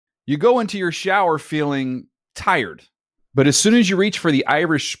You go into your shower feeling tired, but as soon as you reach for the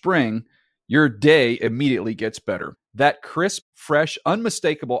Irish Spring, your day immediately gets better. That crisp, fresh,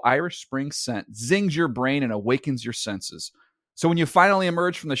 unmistakable Irish Spring scent zings your brain and awakens your senses. So when you finally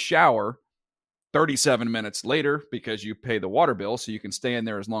emerge from the shower 37 minutes later, because you pay the water bill so you can stay in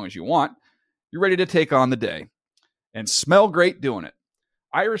there as long as you want, you're ready to take on the day and smell great doing it.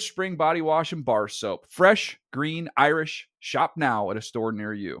 Irish Spring Body Wash and Bar Soap. Fresh, green, Irish. Shop now at a store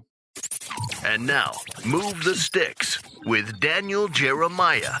near you. And now, Move the Sticks with Daniel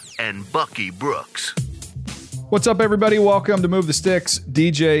Jeremiah and Bucky Brooks. What's up, everybody? Welcome to Move the Sticks.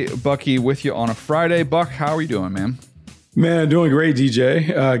 DJ Bucky with you on a Friday. Buck, how are you doing, man? Man, doing great, DJ.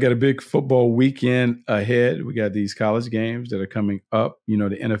 Got a big football weekend ahead. We got these college games that are coming up. You know,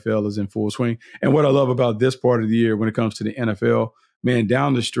 the NFL is in full swing. And what I love about this part of the year when it comes to the NFL, man,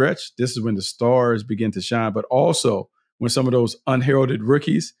 down the stretch, this is when the stars begin to shine. But also when some of those unheralded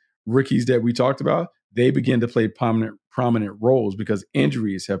rookies that we talked about, they begin to play prominent roles because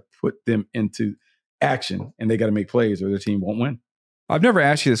injuries have put them into action and they got to make plays or their team won't win. I've never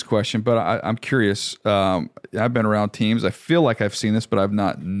asked you this question, but I'm curious. I've been around teams. I feel like I've seen this, but I've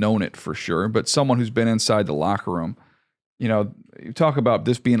not known it for sure. But someone who's been inside the locker room, you know, you talk about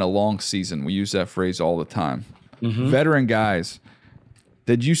this being a long season. We use that phrase all the time. Mm-hmm. Veteran guys.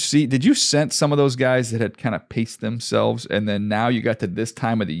 Did you sense some of those guys that had kind of paced themselves, and then now you got to this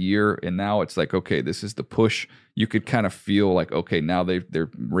time of the year, and now it's like, okay, this is the push. You could kind of feel like, okay, now they're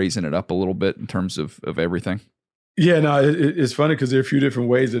raising it up a little bit in terms of everything. Yeah, no, it's funny because there are a few different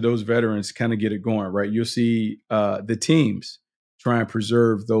ways that those veterans kind of get it going, right? You'll see the teams try and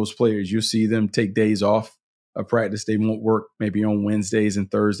preserve those players. You'll see them take days off of practice. They won't work maybe on Wednesdays and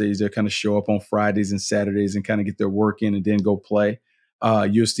Thursdays. They'll kind of show up on Fridays and Saturdays and kind of get their work in and then go play.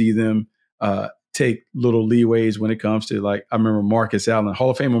 You'll see them take little leeways when it comes to, like, I remember Marcus Allen, Hall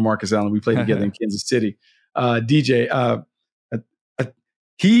of Famer Marcus Allen. We played together in Kansas City. DJ,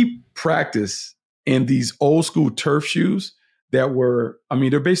 he practiced in these old school turf shoes that were, I mean,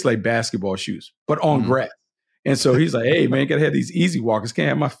 they're basically like basketball shoes, but on grass. And so he's like, hey, man, got to have these easy walkers. Can't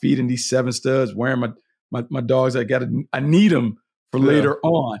have my feet in these 7 studs, wearing my dogs. I need them for later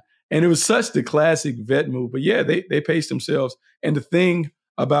on. And it was such the classic vet move. But yeah, they paced themselves. And the thing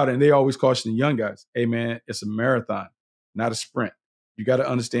about it, and they always caution the young guys, hey, man, it's a marathon, not a sprint. You got to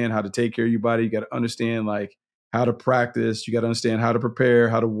understand how to take care of your body. You got to understand, like, how to practice. You got to understand how to prepare,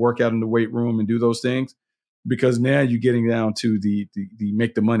 how to work out in the weight room and do those things. Because now you're getting down to the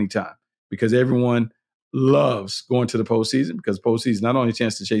make the money time. Because everyone loves going to the postseason, because postseason is not only a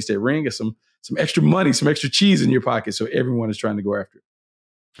chance to chase that ring, it's some extra money, some extra cheese in your pocket. So everyone is trying to go after it.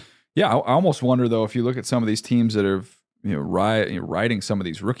 Yeah, I almost wonder, though, if you look at some of these teams that have, riding some of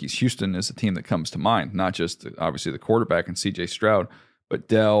these rookies. Houston is a team that comes to mind, not just obviously the quarterback and C.J. Stroud, but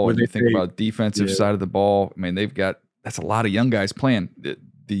Dell. When you think about defensive side of the ball, I mean, that's a lot of young guys playing.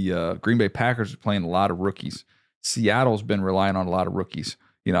 The Green Bay Packers are playing a lot of rookies. Seattle's been relying on a lot of rookies.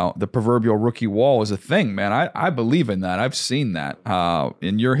 You know, the proverbial rookie wall is a thing, man. I believe in that. I've seen that.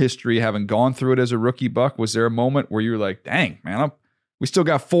 In your history, having gone through it as a rookie, Buck, was there a moment where you were like, dang, man, we still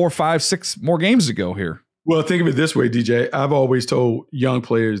got 4, 5, 6 more games to go here? Well, think of it this way, DJ. I've always told young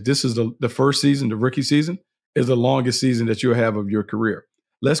players, this is the first season, the rookie season, is the longest season that you'll have of your career.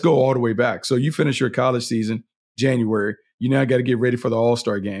 Let's go all the way back. So you finish your college season, January. You now got to get ready for the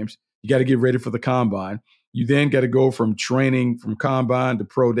All-Star games. You got to get ready for the Combine. You then got to go from training, from Combine to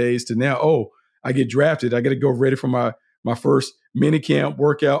pro days to now, I get drafted. I got to go ready for my first mini camp,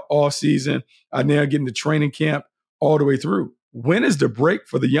 workout, off season. I now get into training camp all the way through. When is the break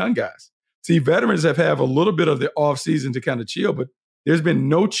for the young guys? See, veterans have a little bit of the off season to kind of chill, but there's been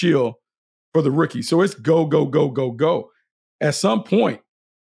no chill for the rookies. So it's go, go, go, go, go. At some point,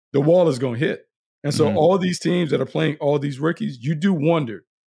 the wall is going to hit. And so all these teams that are playing all these rookies, you do wonder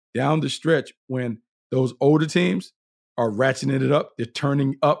down the stretch when those older teams are ratcheting it up, they're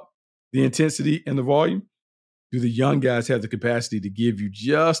turning up the intensity and the volume. Do the young guys have the capacity to give you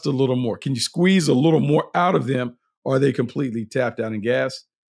just a little more? Can you squeeze a little more out of them? Or are they completely tapped out in gas?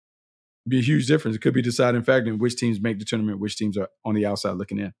 Be a huge difference. It could be deciding factor in which teams make the tournament, which teams are on the outside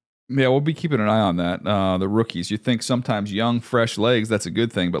looking in. Yeah, we'll be keeping an eye on that. The rookies, you think sometimes young, fresh legs, that's a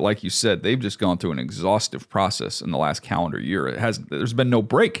good thing. But like you said, they've just gone through an exhaustive process in the last calendar year. There's been no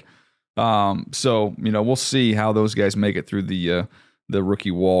break. So, we'll see how those guys make it through the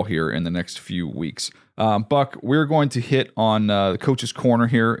rookie wall here in the next few weeks. Buck, we're going to hit on the coach's corner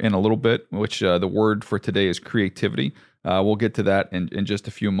here in a little bit, which the word for today is creativity. We'll get to that in just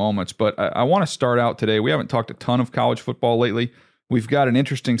a few moments. But I want to start out today. We haven't talked a ton of college football lately. We've got an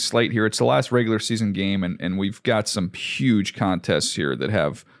interesting slate here. It's the last regular season game, and we've got some huge contests here that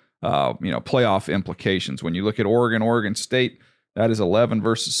have playoff implications. When you look at Oregon State, that is 11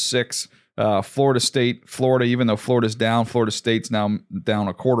 versus 6. Florida State, Florida, even though Florida's down, Florida State's now down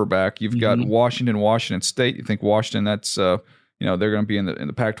a quarterback. You've got Washington State. You think Washington, that's they're going to be in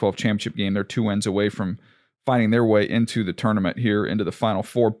the Pac-12 championship game. They're 2 wins away from finding their way into the tournament here, into the Final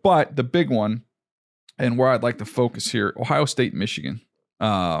Four. But the big one, and where I'd like to focus here, Ohio State, Michigan.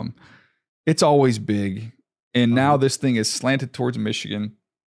 It's always big. And now this thing is slanted towards Michigan.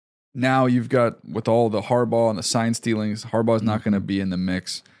 Now you've got, with all the Harbaugh and the sign stealings, Harbaugh's not going to be in the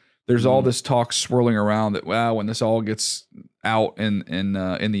mix. There's all this talk swirling around that, when this all gets out in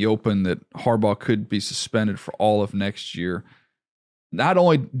the open, that Harbaugh could be suspended for all of next year. Not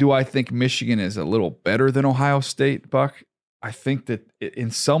only do I think Michigan is a little better than Ohio State, Buck, I think that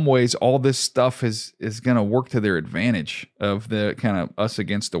in some ways all this stuff is going to work to their advantage of the kind of us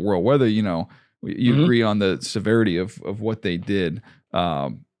against the world. Whether you agree on the severity of what they did,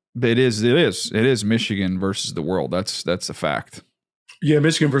 but it is Michigan versus the world. That's a fact. Yeah,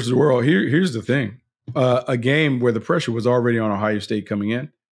 Michigan versus the world. Here's the thing: a game where the pressure was already on Ohio State coming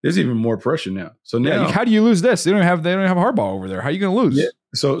in. There's even more pressure now. So now, how do you lose this? They don't have Harbaugh over there. How are you going to lose? Yeah.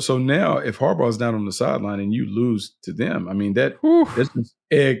 So now, if Harbaugh's down on the sideline and you lose to them, I mean that's just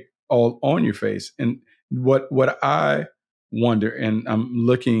egg all on your face. And what I wonder, and I'm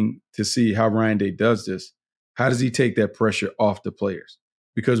looking to see how Ryan Day does this. How does he take that pressure off the players?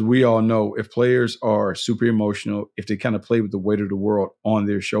 Because we all know if players are super emotional, if they kind of play with the weight of the world on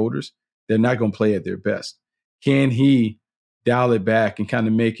their shoulders, they're not going to play at their best. Can he dial it back and kind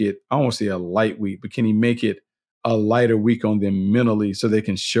of make it, I don't want to say a light week, but can he make it a lighter week on them mentally so they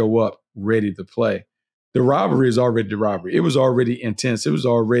can show up ready to play? The rivalry is already the rivalry. It was already intense. It was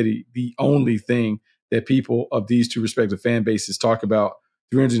already the only thing that people of these two respective fan bases talk about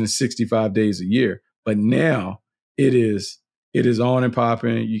 365 days a year. But now it is on and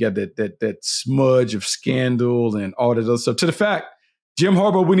popping. You got that smudge of scandal and all that other stuff. To the fact, Jim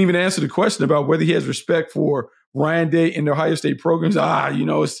Harbaugh wouldn't even answer the question about whether he has respect for Ryan Day and the Ohio State programs.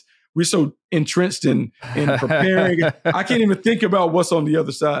 We're so entrenched in preparing. I can't even think about what's on the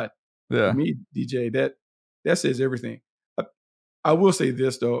other side. Yeah. For me, DJ, that says everything. I will say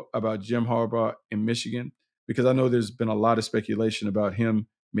this, though, about Jim Harbaugh in Michigan, because I know there's been a lot of speculation about him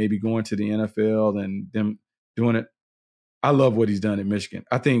maybe going to the NFL and them doing it. I love what he's done at Michigan.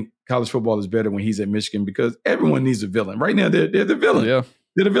 I think college football is better when he's at Michigan because everyone needs a villain. Right now, they're the villain. Yeah.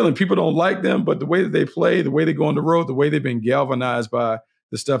 They're the villain. People don't like them, but the way that they play, the way they go on the road, the way they've been galvanized by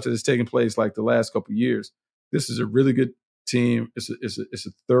the stuff that has taken place like the last couple of years, this is a really good team. It's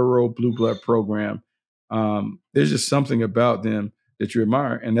a thorough blue blood program. There's just something about them that you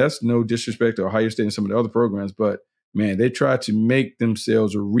admire, and that's no disrespect to Ohio State and some of the other programs, but man, they try to make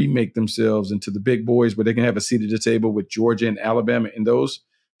themselves or remake themselves into the big boys where they can have a seat at the table with Georgia and Alabama and those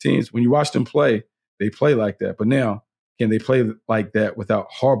teams. When you watch them play, they play like that. But now, can they play like that without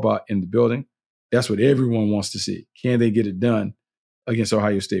Harbaugh in the building? That's what everyone wants to see. Can they get it done against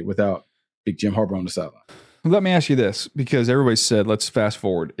Ohio State without big Jim Harbaugh on the sideline? Let me ask you this, because everybody said, let's fast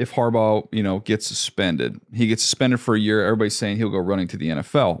forward. If Harbaugh, gets suspended, he gets suspended for a year, everybody's saying he'll go running to the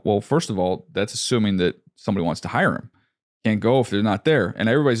NFL. Well, first of all, that's assuming that somebody wants to hire him. Can't go if they're not there. And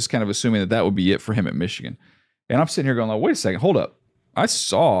everybody's just kind of assuming that would be it for him at Michigan. And I'm sitting here going, wait a second, hold up. I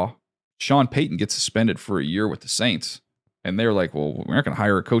saw Sean Payton get suspended for a year with the Saints. And they were like, well, we're not going to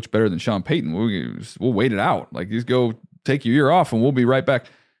hire a coach better than Sean Payton. We'll wait it out. Like, just go take your year off and we'll be right back.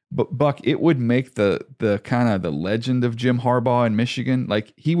 But Buck, it would make the kind of the legend of Jim Harbaugh in Michigan.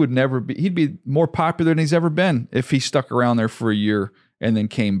 Like, he'd be more popular than he's ever been if he stuck around there for a year and then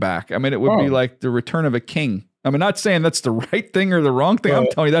came back. I mean, it would be like the return of a king. I mean, not saying that's the right thing or the wrong thing. I'm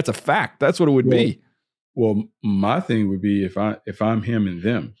telling you, that's a fact. That's what it would be. Well, my thing would be if I'm him and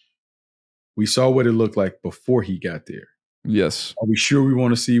them, we saw what it looked like before he got there. Yes. Are we sure we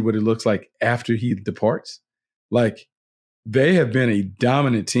want to see what it looks like after he departs? Like, they have been a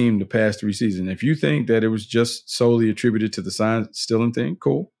dominant team the past 3 seasons. If you think that it was just solely attributed to the sign stealing thing,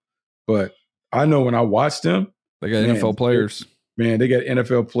 cool. But I know when I watched them, they got NFL players. Man, they got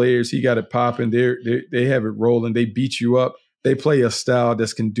NFL players. He got it popping. They have it rolling. They beat you up. They play a style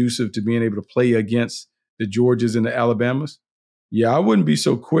that's conducive to being able to play against the Georgias and the Alabamas. Yeah, I wouldn't be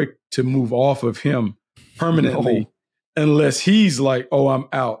so quick to move off of him permanently unless he's like, oh, I'm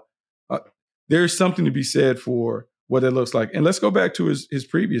out. There's something to be said for what it looks like. And let's go back to his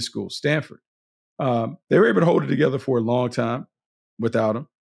previous school, Stanford. They were able to hold it together for a long time without him.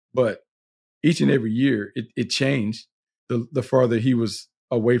 But each and every year, it changed the farther he was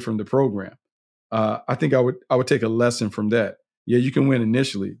away from the program. I think I would take a lesson from that. Yeah, you can win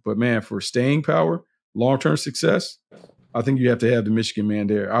initially, but man, for staying power, long-term success, I think you have to have the Michigan man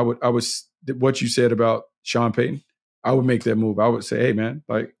there. What you said about Sean Payton, I would make that move. I would say, hey man,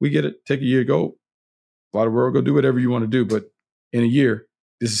 like we get it. Take a year, go fly the world, go do whatever you want to do. But in a year,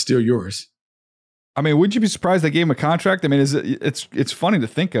 this is still yours. I mean, would you be surprised they gave him a contract? I mean, it's funny to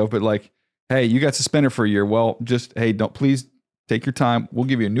think of, but like, hey, you got suspended for a year. Well, just hey, don't please take your time. We'll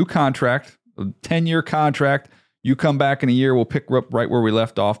give you a new contract, a 10-year contract. You come back in a year, we'll pick up right where we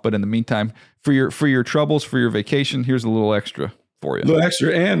left off. But in the meantime, for your troubles, for your vacation, here's a little extra for you. A little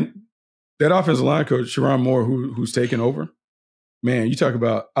extra, and that offensive line coach, Sharon Moore, who's taken over, man, you talk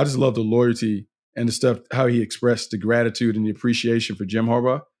about. I just love the loyalty and the stuff, how he expressed the gratitude and the appreciation for Jim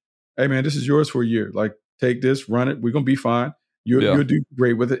Harbaugh. Hey man, this is yours for a year. Like, take this, run it. We're gonna be fine. You'll do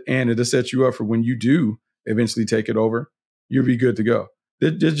great with it, and it'll set you up for when you do eventually take it over. You'll be good to go.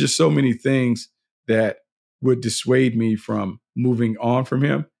 There's just so many things that would dissuade me from moving on from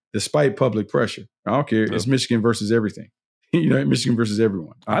him, despite public pressure. I don't care. Yep. It's Michigan versus everything. Michigan versus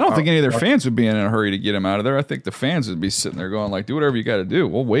everyone. I don't think any of their fans would be in a hurry to get him out of there. I think the fans would be sitting there going like, do whatever you got to do.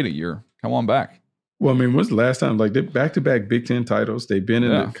 We'll wait a year. Come on back. Well, I mean, when's the last time? Like, they're back-to-back Big Ten titles. They've been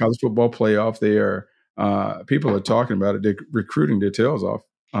in the college football playoff. They are people are talking about it. They're recruiting their tails off.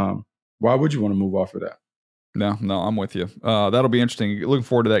 Why would you want to move off of that? No, I'm with you. That'll be interesting. Looking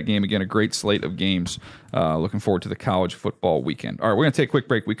forward to that game again. A great slate of games. Looking forward to the college football weekend. All right, we're going to take a quick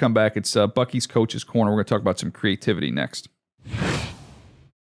break. We come back. It's Bucky's Coach's Corner. We're going to talk about some creativity next.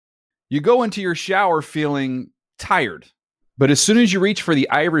 You go into your shower feeling tired, but as soon as you reach for the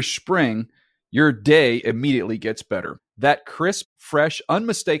Irish Spring, your day immediately gets better. That crisp, fresh,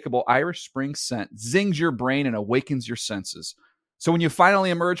 unmistakable Irish Spring scent zings your brain and awakens your senses. So when you finally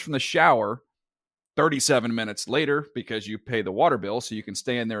emerge from the shower, 37 minutes later, because you pay the water bill so you can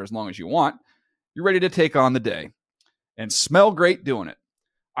stay in there as long as you want, you're ready to take on the day. And smell great doing it.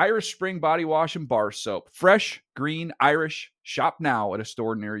 Irish Spring Body Wash and Bar Soap. Fresh, green, Irish. Shop now at a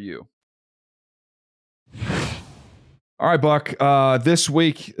store near you. All right, Buck. This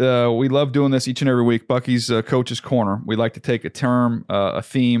week, we love doing this each and every week. Bucky's Coach's Corner. We like to take a term, a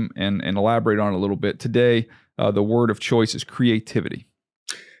theme, and elaborate on it a little bit. Today, the word of choice is creativity.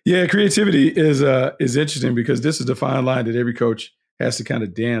 Yeah, creativity is interesting because this is the fine line that every coach has to kind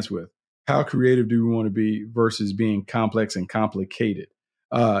of dance with. How creative do we want to be versus being complex and complicated?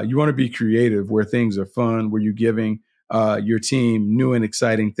 You want to be creative where things are fun, where you're giving your team new and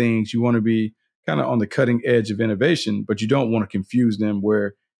exciting things. You want to be kind of on the cutting edge of innovation, but you don't want to confuse them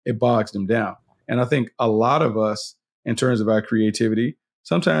where it bogs them down. And I think a lot of us, in terms of our creativity,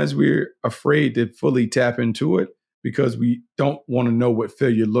 sometimes we're afraid to fully tap into it because we don't want to know what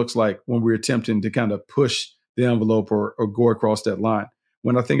failure looks like when we're attempting to kind of push the envelope or go across that line.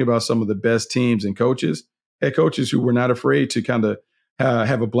 When I think about some of the best teams and coaches, head coaches who were not afraid to kind of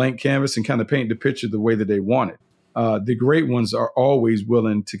have a blank canvas and kind of paint the picture the way that they want it. The great ones are always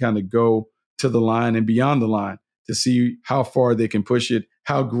willing to kind of go to the line and beyond the line to see how far they can push it,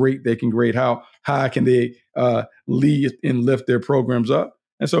 how great they can grade, how high can they lead and lift their programs up.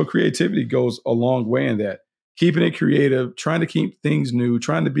 And so creativity goes a long way in that. Keeping it creative, trying to keep things new,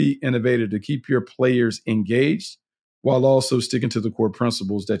 trying to be innovative to keep your players engaged while also sticking to the core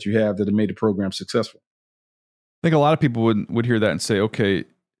principles that you have that have made the program successful. I think a lot of people would hear that and say, okay,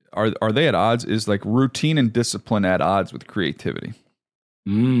 are they at odds? Is like routine and discipline at odds with creativity?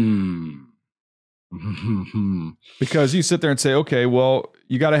 Because you sit there and say, okay, well,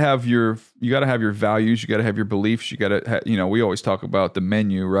 you got to have your values, you got to have your beliefs, you got to, we always talk about the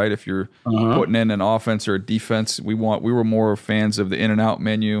menu, right? If you're putting in an offense or a defense, we were more fans of the in and out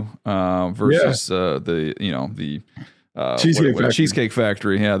menu versus the Cheesecake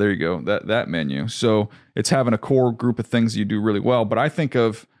Factory. Yeah, there you go. That menu. So it's having a core group of things you do really well. But when I think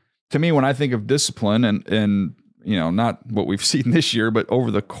of discipline and not what we've seen this year, but over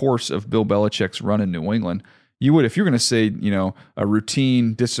the course of Bill Belichick's run in New England, if you're going to say, a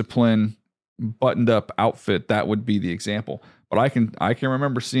routine, discipline, buttoned up outfit, that would be the example. But I can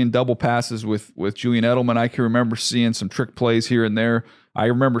remember seeing double passes with Julian Edelman. I can remember seeing some trick plays here and there. I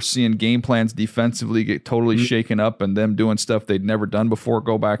remember seeing game plans defensively get totally shaken up and them doing stuff they'd never done before.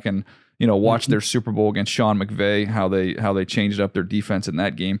 Go back and, watch their Super Bowl against Sean McVay, how they changed up their defense in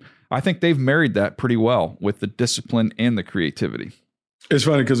that game. I think they've married that pretty well with the discipline and the creativity. It's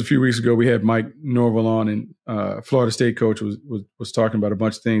funny because a few weeks ago we had Mike Norvell on, and Florida State coach was talking about a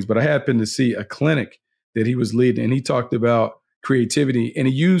bunch of things. But I happened to see a clinic that he was leading, and he talked about creativity, and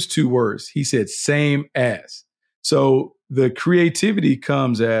he used two words. He said "same as." So the creativity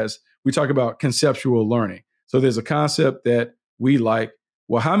comes as we talk about conceptual learning. So there's a concept that we like.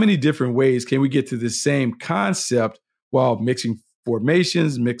 Well, how many different ways can we get to the same concept while mixing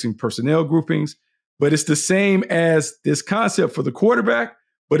formations, mixing personnel groupings? but it's the same as this concept for the quarterback,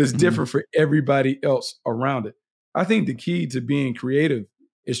 but it's different for everybody else around it. I think the key to being creative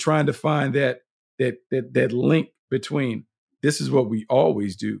is trying to find that link between this is what we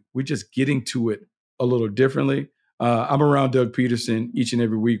always do. We're just getting to it a little differently. I'm around Doug Peterson each and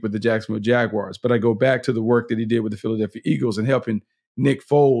every week with the Jacksonville Jaguars, but I go back to the work that he did with the Philadelphia Eagles and helping Nick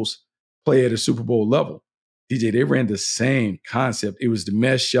Foles play at a Super Bowl level. DJ, they ran the same concept. It was the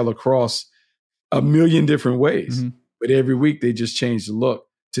mesh shell across a million different ways, but every week they just changed the look.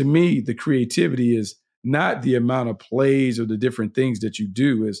 To me, the creativity is not the amount of plays or the different things that you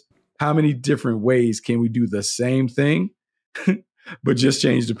do, is how many different ways can we do the same thing, but just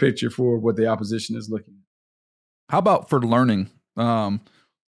change the picture for what the opposition is looking at. How about for learning?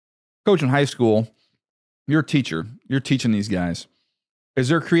 Coach in high school, you're a teacher. You're teaching these guys. Is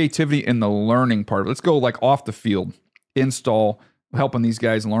there creativity in the learning part? Let's go like off the field, install, helping these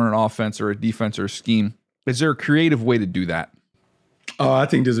guys learn an offense or a defense or a scheme. Is there a creative way to do that? Oh, I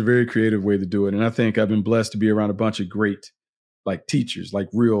think there's a very creative way to do it. And I think I've been blessed to be around a bunch of great like teachers, like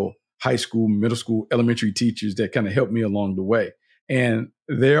real high school, middle school, elementary teachers that kind of help me along the way. And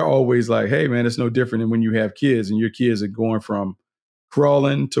they're always like, hey, man, it's no different than when you have kids and your kids are going from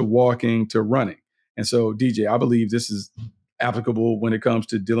crawling to walking to running. And so, DJ, I believe this is applicable when it comes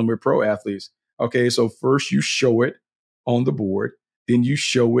to dealing with pro athletes. Okay, so first you show it on the board, then you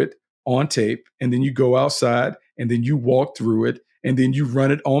show it on tape, and then you go outside, and then you walk through it, and then you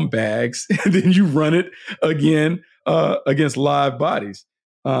run it on bags, and then you run it again against live bodies.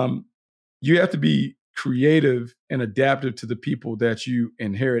 You have to be creative and adaptive to the people that you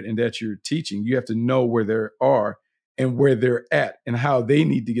inherit and that you're teaching. You have to know where they are and where they're at and how they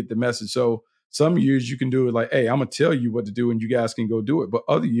need to get the message. So some years you can do it like, hey, I'm going to tell you what to do and you guys can go do it. But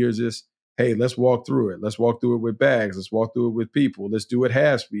other years is, hey, let's walk through it. Let's walk through it with bags. Let's walk through it with people. Let's do it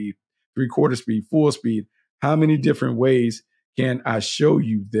half speed, 3/4 speed, full speed. How many different ways can I show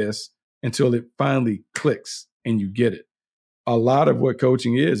you this until it finally clicks and you get it? A lot of what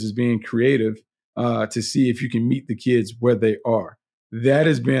coaching is being creative to see if you can meet the kids where they are. That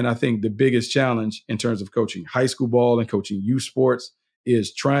has been, I think, the biggest challenge in terms of coaching high school ball and coaching youth sports,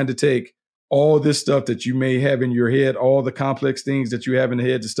 is trying to take all this stuff that you may have in your head, all the complex things that you have in the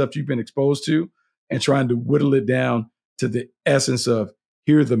head, the stuff you've been exposed to, and trying to whittle it down to the essence of,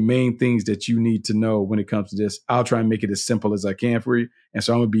 here are the main things that you need to know when it comes to this. I'll try and make it as simple as I can for you. And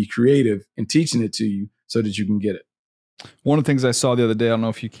so I'm going to be creative in teaching it to you so that you can get it. One of the things I saw the other day, I don't know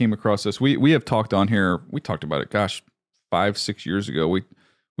if you came across this. We have talked on here. We talked about it, 5-6 years ago. We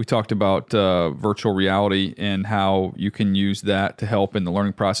talked about virtual reality and how you can use that to help in the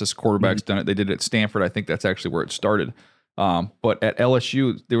learning process. Quarterbacks done it. They did it at Stanford. I think that's actually where it started. But at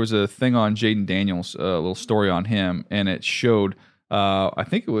LSU, there was a thing on Jaden Daniels, a little story on him, and it showed, I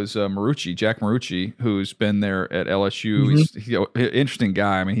think it was Jack Marucci, who's been there at LSU. He's interesting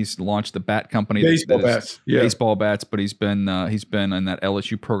guy. I mean, he's launched the bat company. Baseball bats, but he's been in that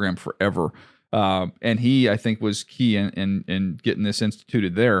LSU program forever. And he, I think, was key in getting this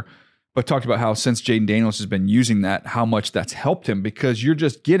instituted there. But talked about how since Jaden Daniels has been using that, how much that's helped him, because you're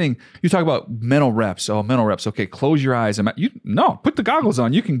just getting, you talk about mental reps. Oh, mental reps. Okay, close your eyes. Put the goggles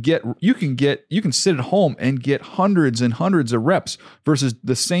on. You can sit at home and get hundreds and hundreds of reps versus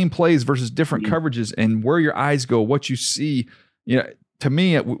the same plays versus different coverages, and where your eyes go, what you see. You know, to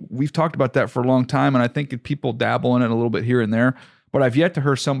me, we've talked about that for a long time, and I think people dabble in it a little bit here and there. But I've yet to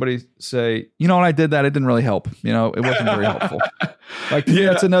hear somebody say, when I did that, it didn't really help. It wasn't very helpful.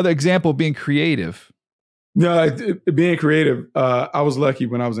 That's another example of being creative. No, being creative. I was lucky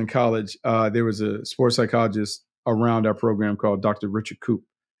when I was in college. There was a sports psychologist around our program called Dr. Richard Koop.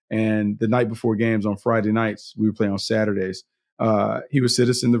 And the night before games on Friday nights, we would play on Saturdays. He would sit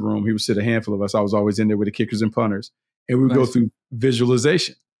us in the room. He would sit a handful of us. I was always in there with the kickers and punters. And we would go through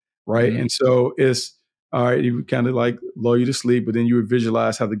visualization, right? And so it's, all right, he would kind of like lull you to sleep, but then you would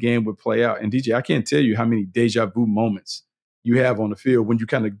visualize how the game would play out. And DJ, I can't tell you how many deja vu moments you have on the field when you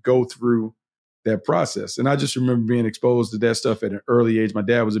kind of go through that process. And I just remember being exposed to that stuff at an early age. My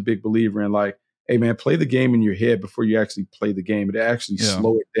dad was a big believer in like, hey man, play the game in your head before you actually play the game. It actually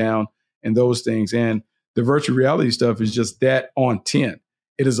slow it down and those things. And the virtual reality stuff is just that on 10.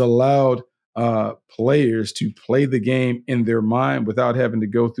 It has allowed players to play the game in their mind without having to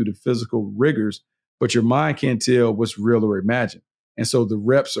go through the physical rigors. But your mind can't tell what's real or imagined. And so the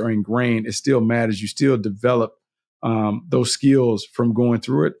reps are ingrained. It still matters. You still develop those skills from going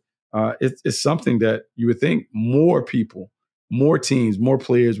through it. It's something that you would think more people, more teams, more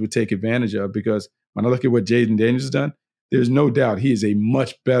players would take advantage of, because when I look at what Jaden Daniels has done, there's no doubt he is a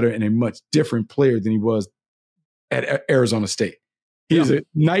much better and a much different player than he was at Arizona State. He is a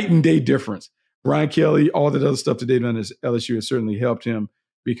night and day difference Brian Kelly, all that other stuff that they've done at LSU has certainly helped him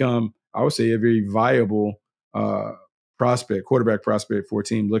become, I would say, a very viable quarterback prospect for a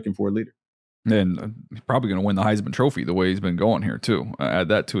team looking for a leader. And probably going to win the Heisman Trophy the way he's been going here too. Add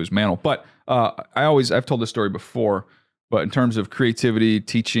that to his mantle. But I've told this story before, but in terms of creativity,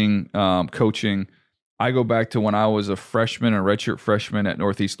 teaching, coaching, I go back to when I was a freshman, a redshirt freshman at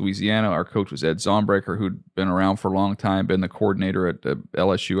Northeast Louisiana. Our coach was Ed Zombrecker, who'd been around for a long time, been the coordinator at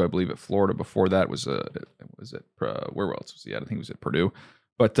LSU, I believe, at Florida. Before that where else was he at? I think he was at Purdue.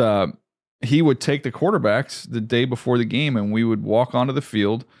 But he would take the quarterbacks the day before the game, and we would walk onto the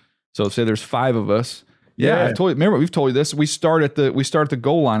field. So say there's 5 of us. Yeah, I've told you. Remember, we've told you this. We start at the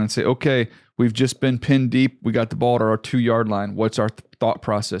goal line and say, okay, we've just been pinned deep. We got the ball at our 2-yard line. What's our thought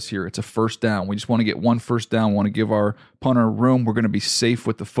process here? It's a first down. We just want to get one first down. We want to give our punter room. We're going to be safe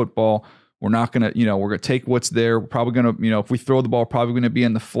with the football. We're not going to, we're going to take what's there. We're probably going to, if we throw the ball, probably going to be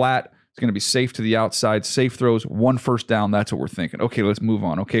in the flat. It's going to be safe to the outside. Safe throws, one first down. That's what we're thinking. Okay, let's move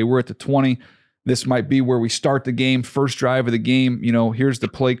on. Okay, we're at the 20. This might be where we start the game, first drive of the game. Here's the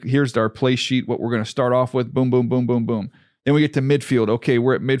play. Here's our play sheet, what we're going to start off with. Boom, boom, boom, boom, boom. Then we get to midfield. Okay,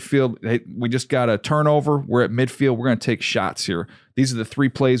 we're at midfield. Hey, we just got a turnover. We're at midfield. We're going to take shots here. These are the 3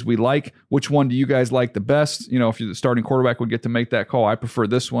 plays we like. Which one do you guys like the best? If you're the starting quarterback, we get to make that call. I prefer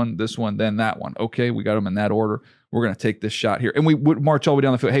this one, then that one. Okay, we got them in that order. We're going to take this shot here. And we would march all the way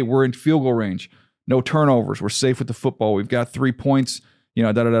down the field. Hey, we're in field goal range. No turnovers. We're safe with the football. We've got 3 points.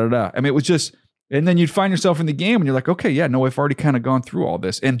 Da-da-da-da-da. I mean, it was just... And then you'd find yourself in the game and you're like, okay, yeah, no, I've already kind of gone through all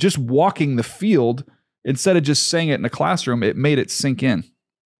this. And just walking the field, instead of just saying it in a classroom, it made it sink in.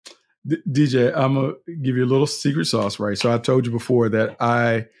 DJ, I'm going to give you a little secret sauce, right? So I told you before that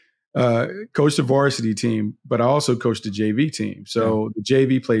I coached the varsity team, but I also coached the JV team. So the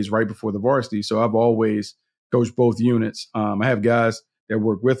JV plays right before the varsity. So I've always coached both units. I have guys that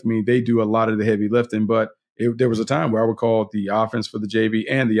work with me. They do a lot of the heavy lifting, but there was a time where I would call the offense for the JV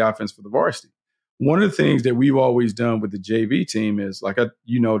and the offense for the varsity. One of the things that we've always done with the JV team is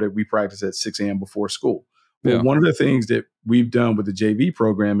that we practice at 6 a.m. before school. Well, one of the things that we've done with the JV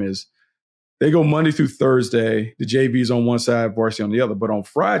program is they go Monday through Thursday. The JV is on one side, varsity on the other. But on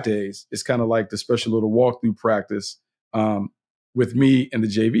Fridays, it's kind of like the special little walkthrough practice with me and the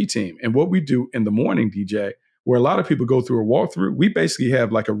JV team. And what we do in the morning, DJ, where a lot of people go through a walkthrough, we basically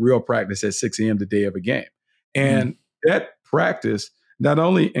have like a real practice at 6 a.m. the day of a game. And that practice not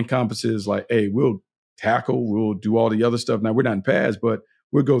only encompasses like, hey, we'll tackle, we'll do all the other stuff. Now, we're not in pads, but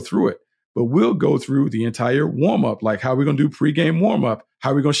we'll go through it. But we'll go through the entire warm-up, like how we're going to do pregame warm-up,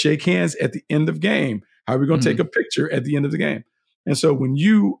 how we're going to shake hands at the end of game, how we're going to take a picture at the end of the game. And so when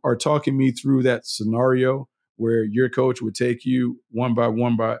you are talking me through that scenario where your coach would take you one by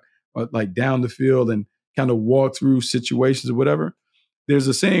one like down the field and kind of walk through situations or whatever, there's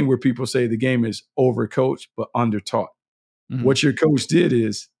a saying where people say the game is over-coached but under-taught. Mm-hmm. What your coach did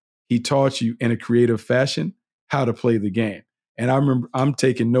is he taught you in a creative fashion how to play the game. And I remember I'm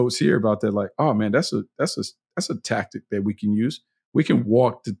taking notes here about that. Like, oh man, that's a tactic that we can use. We can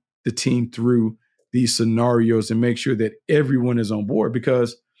walk the team through these scenarios and make sure that everyone is on board,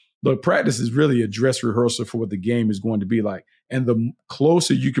 because look, practice is really a dress rehearsal for what the game is going to be like. And the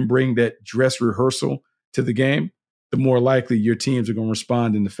closer you can bring that dress rehearsal to the game, the more likely your teams are going to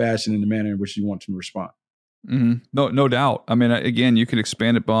respond in the fashion and the manner in which you want them to respond. Mm-hmm. No doubt. I mean, again, you could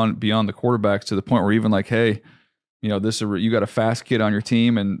expand it beyond the quarterbacks to the point where even like, hey, you got a fast kid on your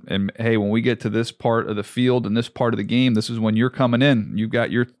team, and hey, when we get to this part of the field and this part of the game, this is when you're coming in. You've got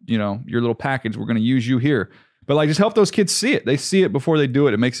your little package. We're going to use you here. But like, just help those kids see it. They see it before they do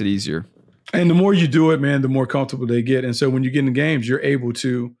it. It makes it easier. And the more you do it, man, the more comfortable they get. And so when you get in the games, you're able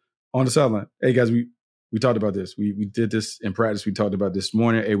to, on the sideline, hey guys, we talked about this. We did this in practice. We talked about this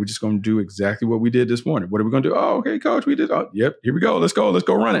morning. Hey, we're just going to do exactly what we did this morning. What are we going to do? Oh, okay, coach, we did. Oh, yep, here we go. Let's go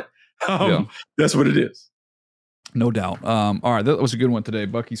run it. That's what it is. No doubt. All right, that was a good one today.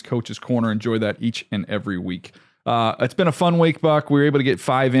 Bucky's Coach's Corner. Enjoy that each and every week. It's been a fun week, Buck. We were able to get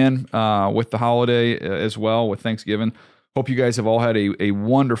 5 in with the holiday as well, with Thanksgiving. Hope you guys have all had a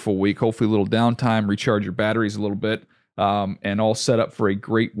wonderful week. Hopefully a little downtime, recharge your batteries a little bit, and all set up for a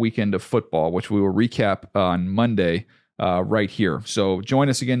great weekend of football, which we will recap on Monday right here. So join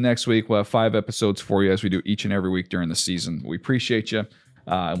us again next week. We'll have 5 episodes for you as we do each and every week during the season. We appreciate you,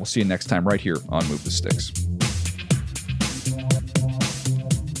 and we'll see you next time right here on Move the Sticks.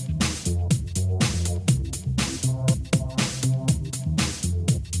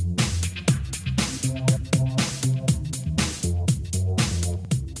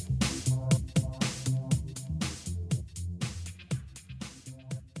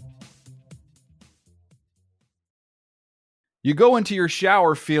 You go into your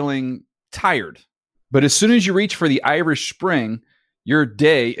shower feeling tired. But as soon as you reach for the Irish Spring, your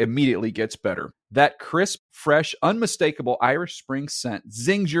day immediately gets better. That crisp, fresh, unmistakable Irish Spring scent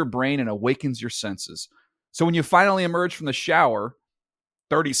zings your brain and awakens your senses. So when you finally emerge from the shower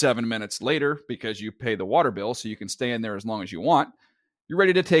 37 minutes later, because you pay the water bill so you can stay in there as long as you want, you're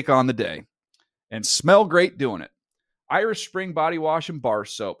ready to take on the day and smell great doing it. Irish Spring Body Wash and Bar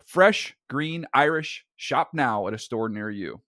Soap. Fresh, green, Irish. Shop now at a store near you.